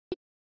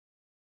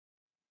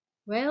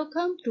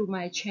Welcome to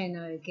my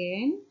channel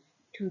again.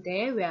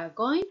 Today we are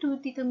going to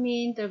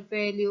determine the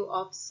value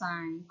of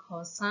sine,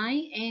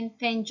 cosine, and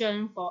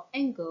tangent for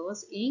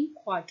angles in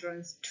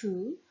quadrants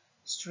 2,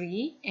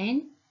 3,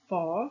 and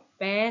 4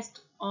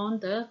 based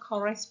on the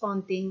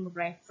corresponding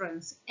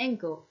reference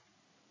angle.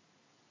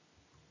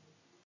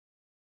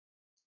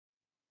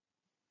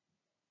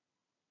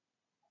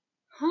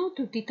 How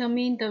to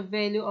determine the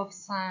value of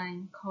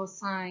sine,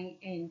 cosine,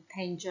 and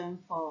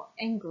tangent for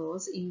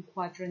angles in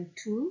quadrant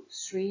 2,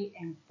 3,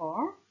 and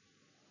 4?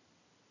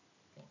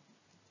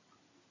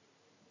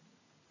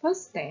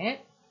 First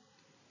step,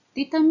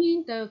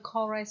 determine the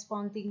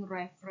corresponding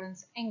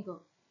reference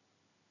angle.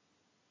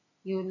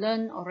 You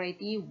learned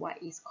already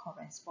what is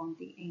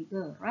corresponding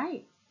angle,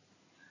 right?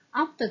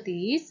 After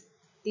this,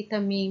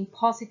 determine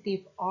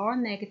positive or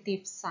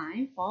negative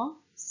sign for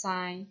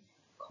sine,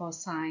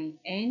 cosine,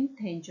 and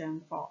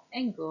tangent for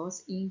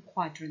angles in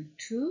quadrant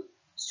 2,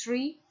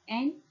 3,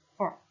 and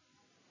 4.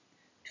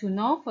 To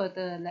know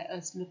further, let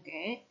us look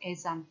at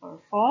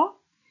example 4.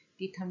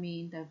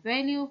 Determine the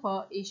value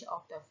for each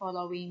of the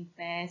following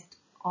based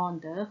on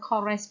the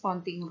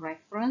corresponding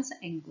reference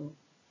angle.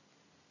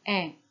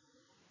 And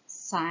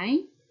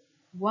sine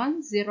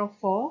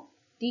 104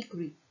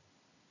 degree.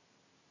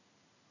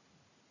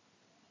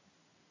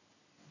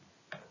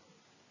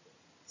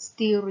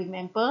 Still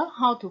remember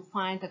how to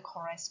find the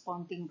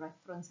corresponding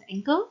reference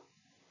angle?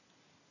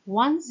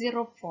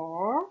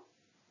 104,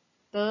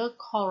 the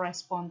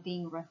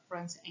corresponding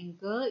reference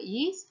angle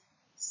is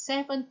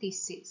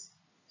 76.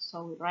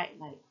 So we write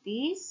like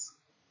this.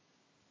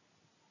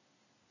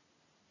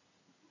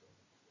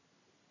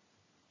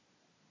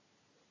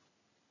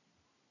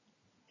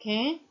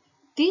 Okay,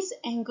 this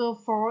angle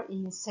falls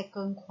in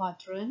second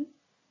quadrant.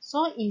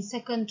 So in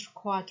second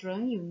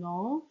quadrant, you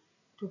know,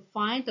 to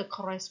find the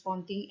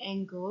corresponding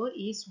angle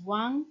is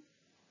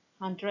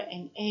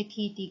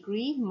 180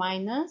 degree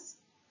minus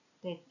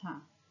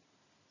theta.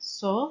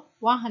 So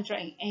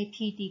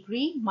 180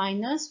 degree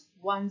minus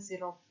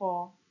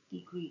 104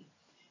 degree.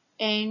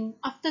 And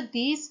after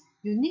this,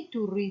 you need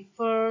to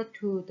refer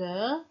to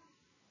the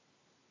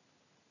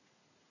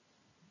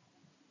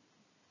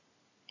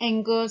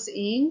angles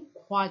in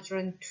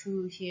quadrant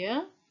 2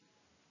 here.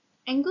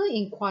 Angle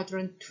in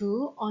quadrant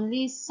 2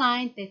 only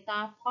sine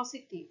theta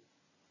positive.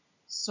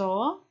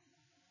 So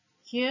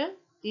here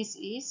this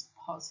is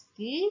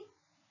positive.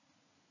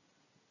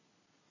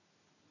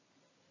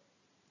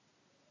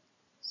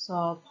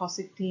 So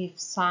positive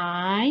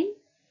sine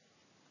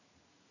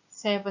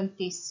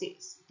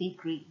 76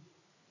 degree.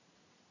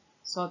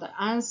 So the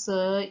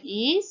answer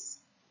is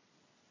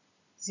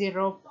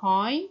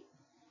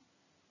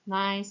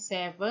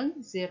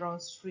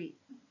 0.9703.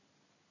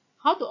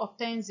 How to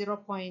obtain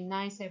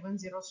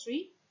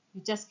 0.9703?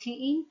 You just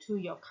key into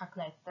your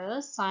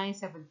calculator sine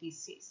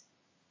 76.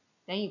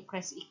 Then you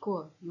press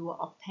equal. You will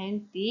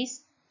obtain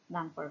this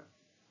number.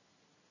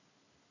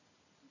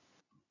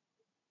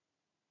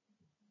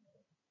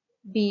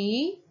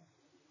 B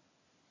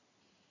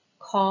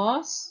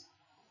cos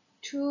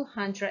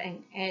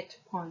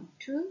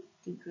 208.2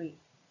 degree.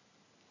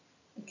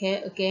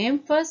 Okay, again,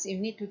 first you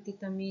need to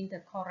determine the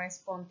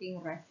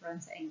corresponding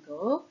reference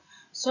angle.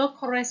 So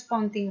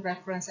corresponding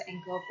reference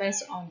angle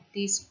based on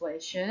this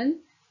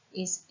question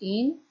is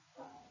in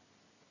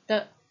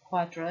third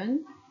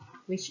quadrant,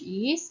 which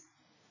is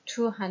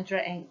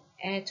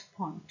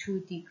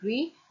 208.2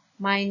 degree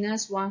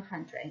minus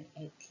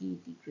 180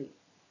 degree.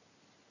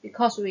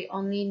 Because we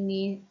only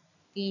need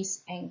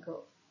this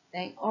angle,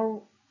 then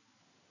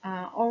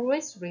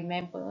always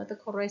remember the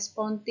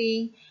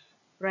corresponding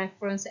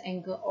reference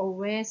angle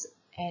always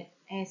at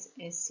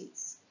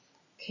x-axis.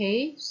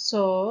 Okay,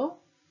 so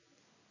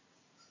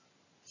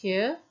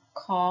here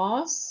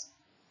cos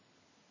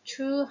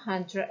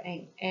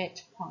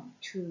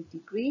 208.2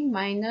 degree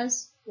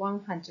minus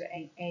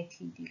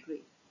 180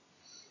 degree.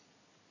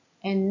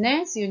 And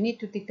next, you need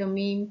to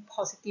determine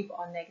positive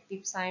or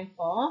negative sign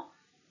for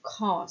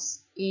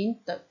cos in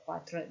third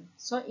quadrant.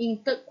 So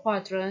in third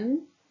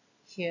quadrant,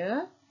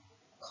 here,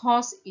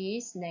 cos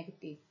is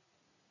negative.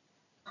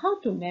 How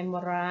to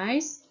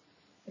memorize?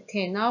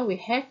 Okay, now we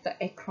have the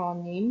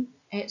acronym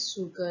add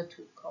sugar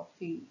to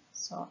coffee.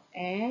 So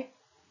add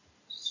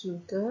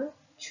sugar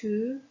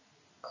to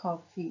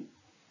coffee.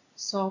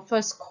 So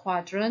first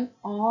quadrant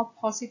all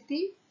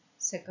positive,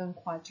 second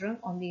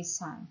quadrant only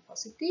sine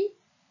positive,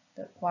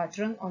 third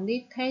quadrant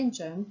only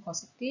tangent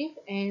positive,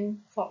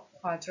 and fourth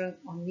quadrant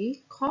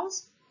only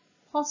cos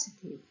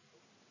positive.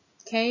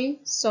 Okay,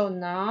 so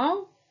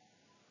now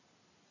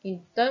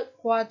in third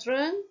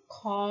quadrant,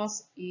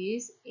 cos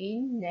is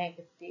in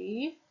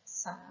negative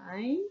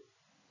sign.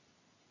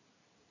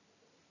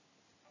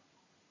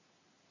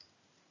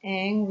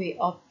 And we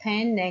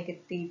obtain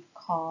negative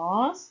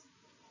cos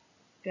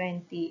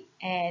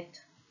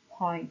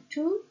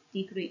 28.2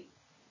 degree.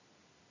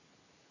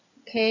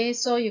 Okay,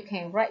 so you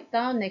can write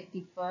down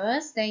negative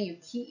first, then you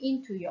key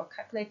into your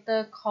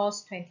calculator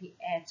cos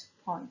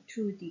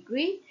 28.2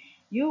 degree.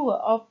 You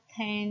will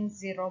obtain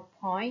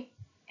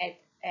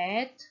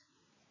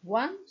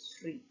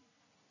 0.8813.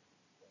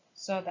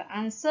 So the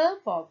answer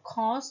for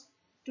cos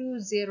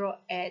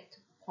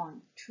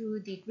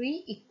 208.2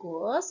 degree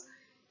equals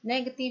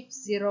negative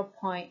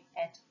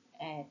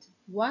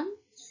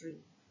 0.8813.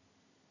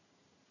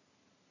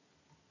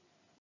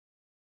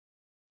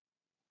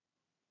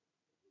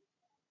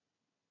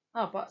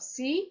 How about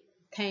C?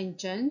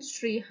 Tangent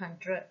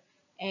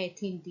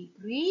 318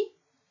 degree,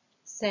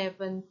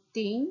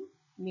 17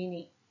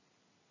 minutes.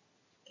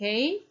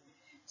 Okay,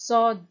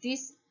 so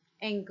this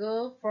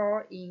angle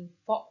fall in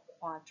fourth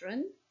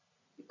quadrant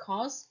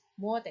because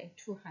more than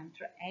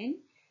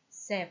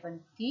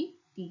 270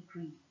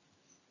 degree.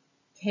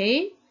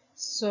 Okay,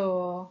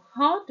 so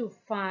how to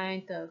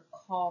find the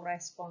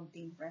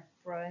corresponding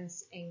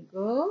reference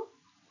angle?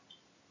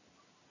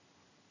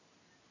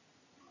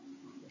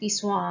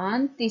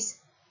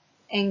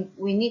 And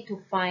we need to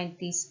find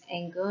this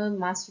angle.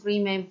 Must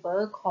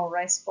remember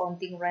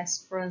corresponding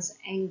reference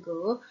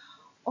angle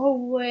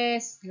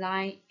always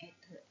lie at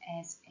the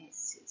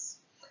x-axis.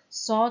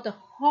 So the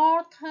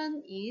whole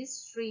turn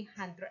is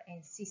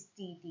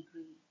 360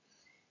 degree.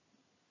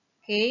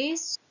 Okay,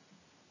 so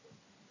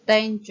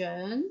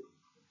tangent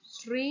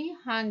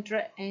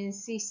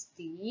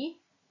 360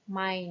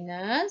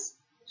 minus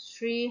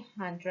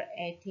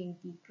 318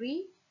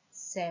 degree,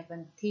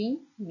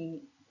 17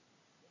 minutes.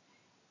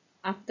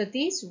 After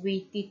this,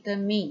 we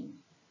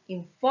determine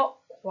in fourth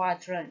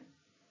quadrant,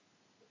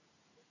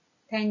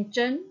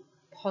 tangent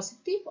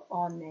positive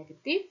or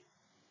negative?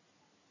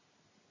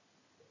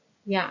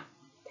 Yeah,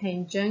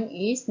 tangent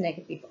is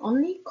negative,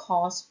 only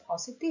cos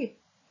positive.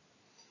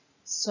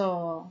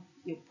 So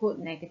you put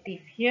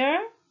negative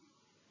here.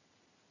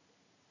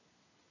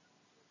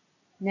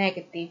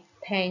 Negative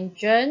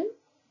tangent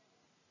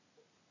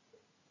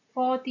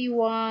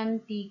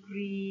 41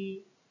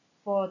 degree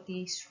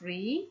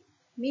 43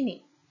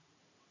 minutes.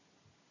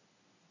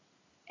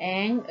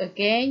 And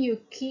again, you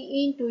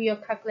key into your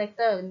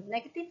calculator.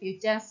 Negative, you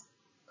just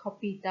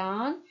copy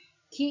down.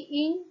 Key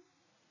in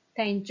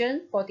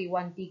tangent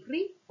 41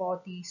 degree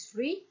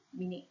 43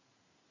 minutes.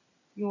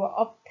 You will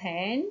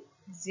obtain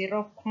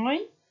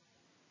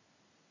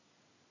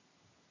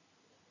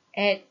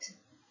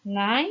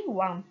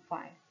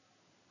 0.8915.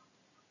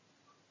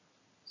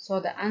 So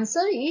the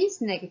answer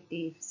is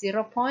negative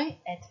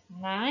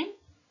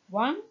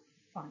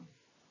 0.8915.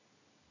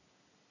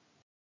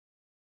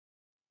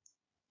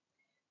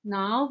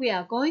 Now we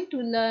are going to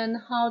learn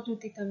how to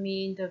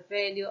determine the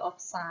value of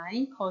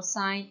sine,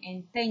 cosine,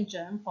 and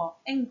tangent for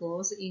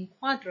angles in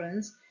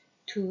quadrants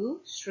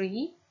 2,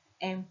 3,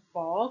 and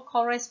 4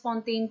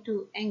 corresponding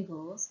to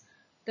angles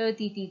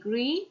 30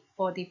 degree,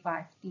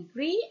 45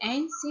 degree,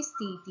 and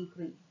 60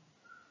 degree.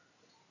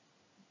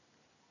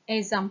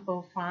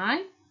 Example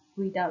 5.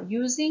 Without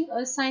using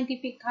a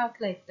scientific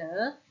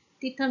calculator,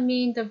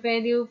 determine the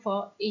value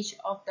for each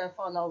of the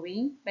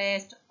following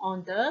based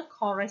on the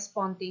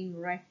corresponding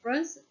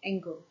reference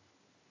angle.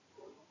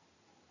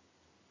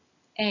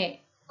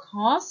 A.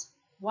 Cos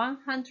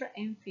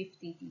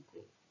 150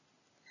 degree.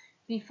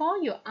 Before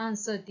you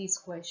answer this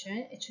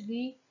question,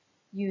 actually,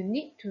 you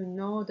need to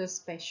know the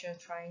special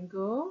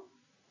triangle.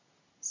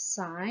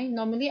 Sine,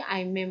 normally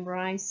I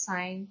memorize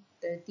sine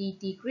 30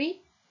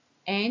 degree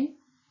and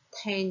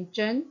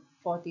tangent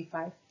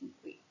 45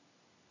 degree.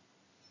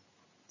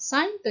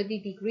 Sine 30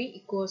 degree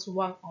equals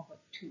 1 over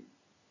 2.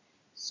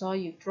 So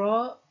you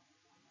draw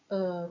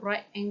a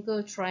right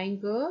angle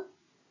triangle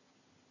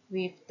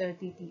with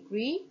 30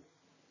 degree.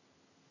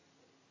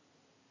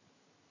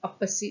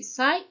 Opposite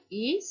side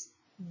is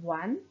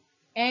 1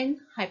 and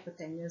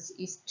hypotenuse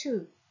is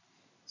 2.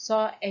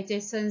 So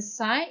adjacent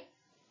side,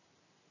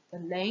 the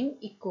length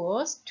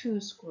equals 2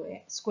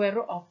 square, square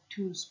root of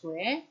 2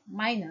 square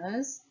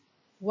minus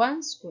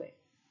 1 square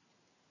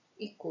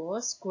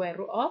equals square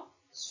root of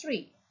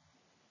 3.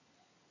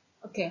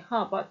 Okay,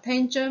 how about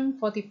tangent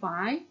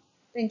 45?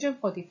 Tangent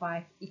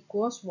 45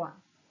 equals 1.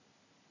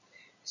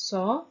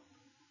 So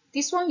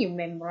this one you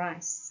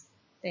memorize.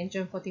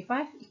 Tangent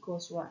 45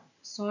 equals 1.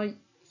 So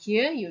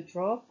here you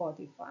draw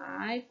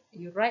 45.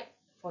 You write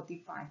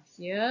 45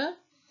 here.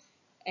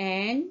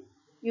 And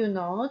you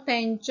know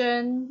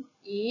tangent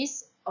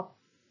is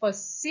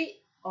opposite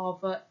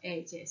over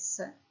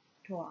adjacent,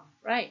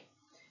 right?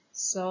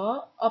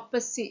 So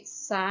opposite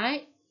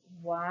side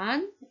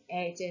 1,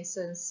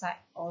 adjacent side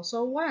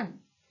also 1.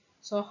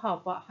 So how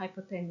about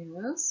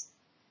hypotenuse?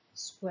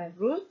 Square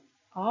root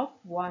of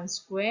 1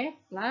 square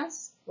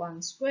plus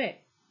 1 square.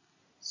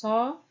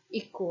 So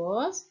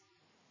equals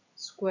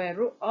square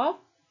root of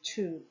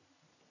 2.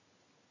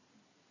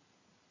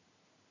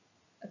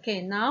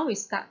 Okay, now we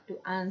start to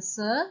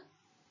answer.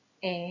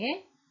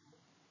 A.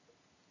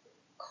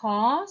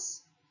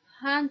 Cos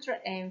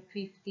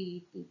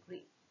 150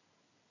 degree.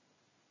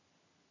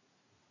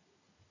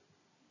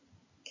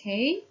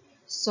 Okay,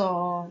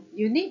 so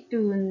you need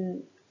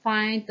to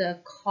find the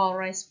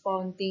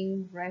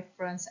corresponding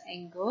reference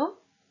angle.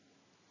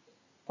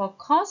 For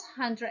cos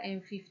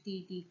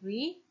 150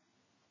 degree,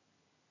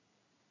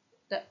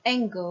 the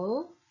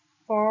angle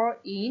fall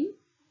in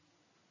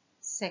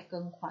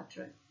second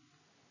quadrant.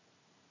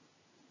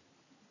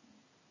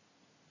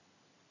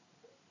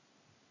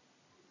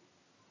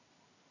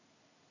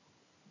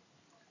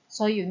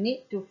 So you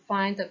need to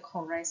find the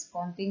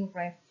corresponding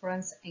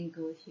reference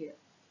angle here.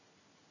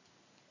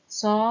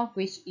 So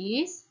which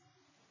is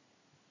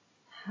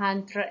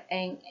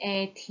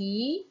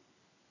 180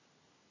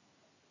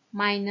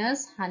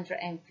 minus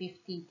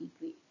 150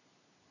 degree.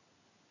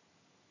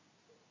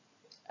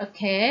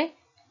 Okay,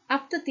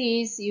 after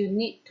this you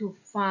need to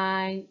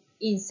find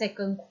in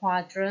second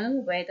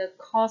quadrant whether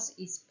cos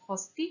is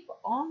positive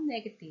or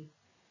negative.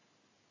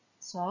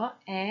 So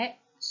add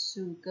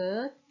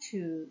sugar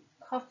to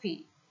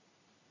coffee.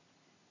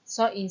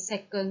 So in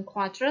second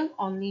quadrant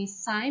only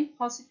sign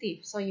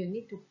positive, so you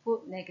need to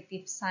put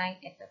negative sign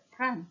at the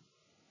front.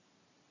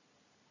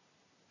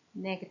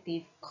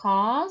 Negative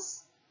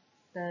cos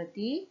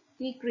 30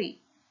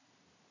 degree.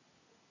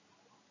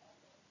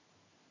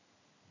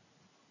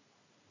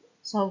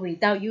 So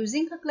without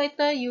using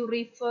calculator, you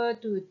refer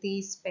to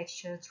this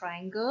special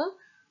triangle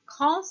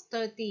cos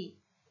 30.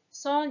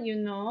 So you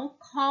know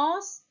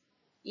cos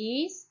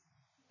is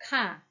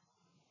ka,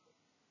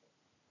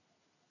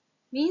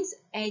 means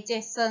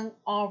adjacent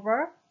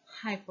over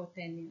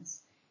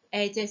hypotenuse.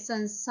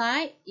 Adjacent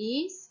side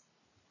is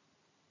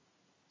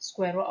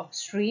square root of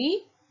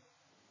 3.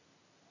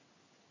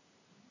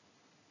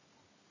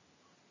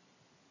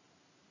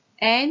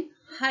 And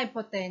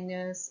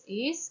hypotenuse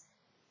is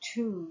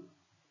 2.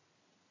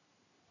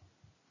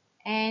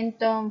 And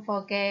don't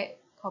forget,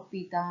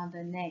 copy down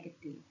the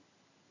negative.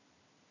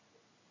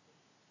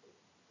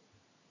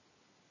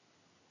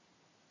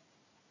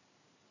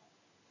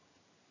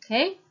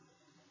 Okay,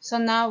 so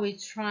now we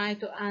try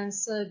to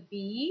answer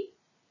B.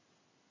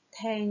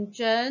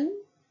 Tangent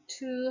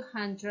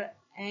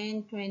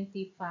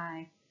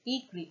 225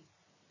 degree.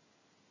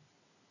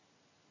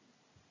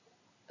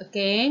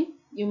 Again,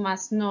 you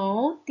must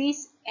know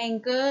this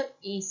angle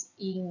is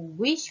in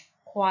which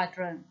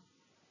quadrant.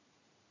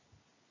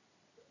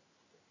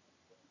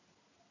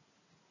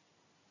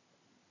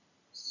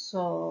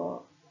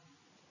 So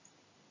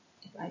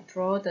if I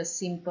draw the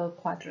simple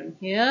quadrant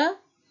here,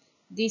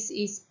 this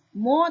is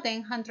more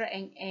than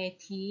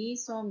 180,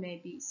 so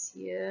maybe it's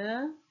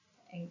here,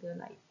 angle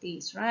like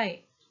this,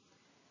 right?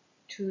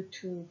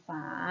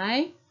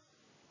 225.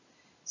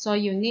 So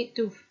you need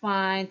to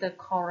find the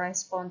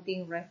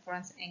corresponding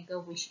reference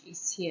angle, which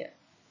is here.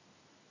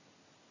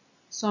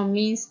 So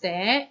means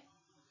that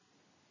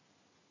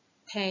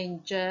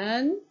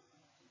tangent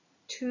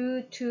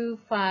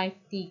 225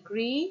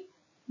 degree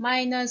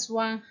minus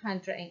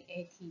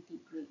 180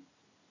 degree.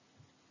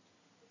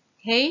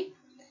 Okay,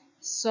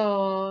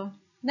 so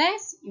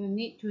next you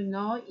need to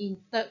know in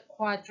third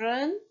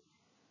quadrant,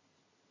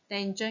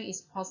 tangent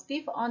is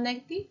positive or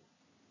negative.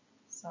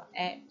 So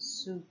add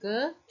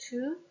sugar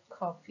to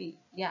coffee.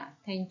 Yeah,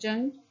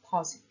 tangent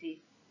positive.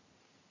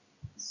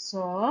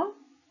 So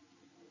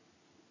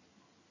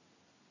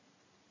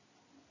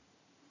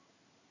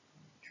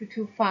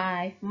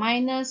 225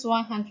 minus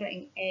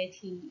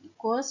 180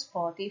 equals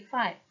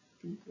 45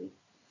 degree.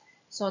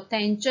 So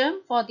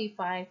tangent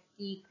 45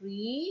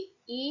 degree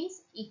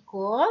is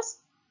equals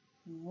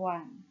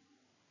 1.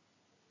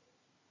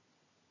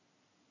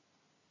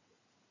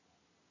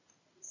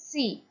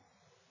 C.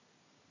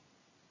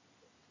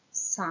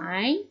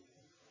 Sine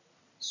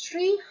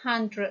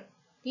 300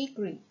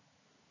 degree.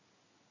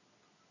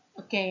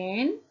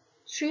 Again,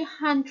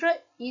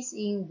 300 is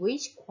in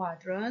which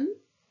quadrant?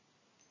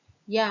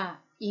 Yeah,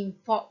 in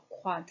fourth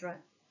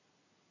quadrant.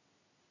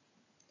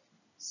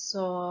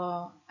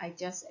 So I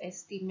just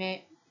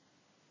estimate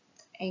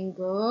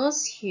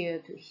angles here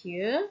to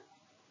here,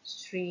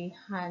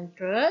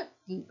 300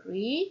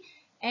 degree,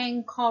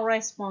 and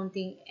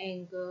corresponding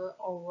angle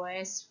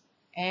always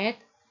add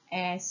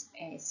as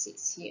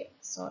axis here.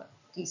 So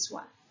this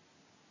one.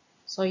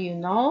 So you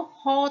know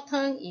whole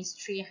turn is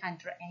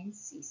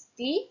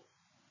 360.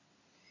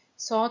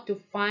 So to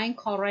find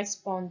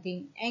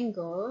corresponding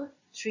angle,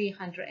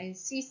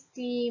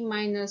 360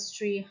 minus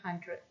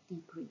 300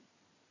 degree.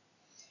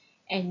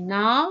 And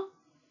now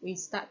we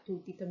start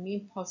to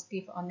determine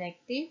positive or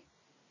negative.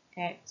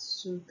 Add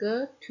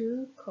sugar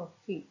to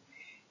coffee.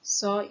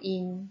 So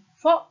in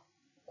fourth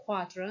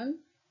quadrant,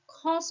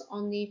 cos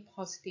only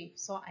positive.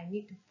 So I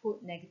need to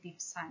put negative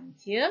sign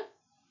here.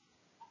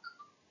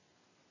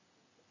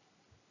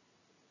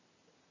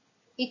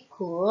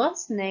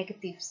 Equals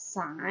negative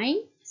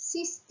sine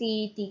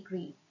 60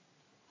 degree.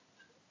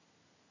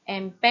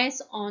 And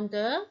based on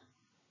the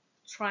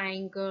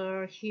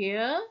triangle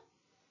here,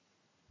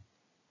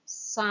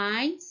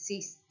 sine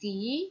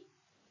 60,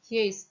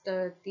 here is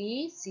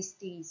 30,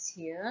 60 is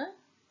here.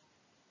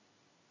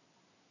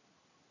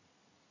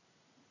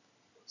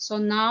 So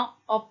now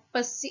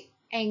opposite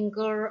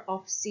angle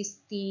of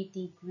 60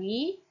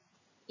 degree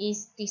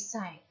is this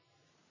side.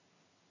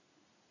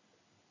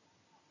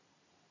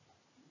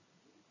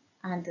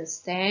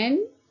 Understand?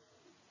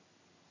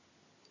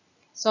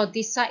 So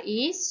this side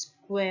is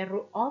square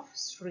root of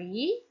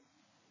 3.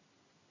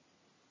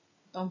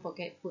 Don't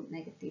forget put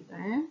negative.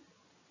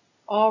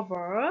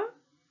 Over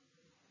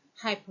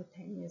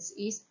hypotenuse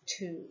is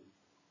 2.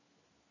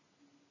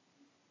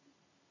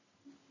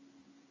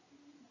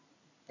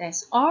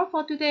 That's all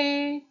for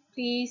today.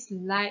 Please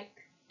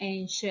like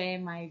and share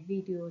my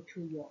video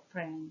to your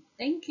friend.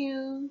 Thank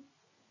you.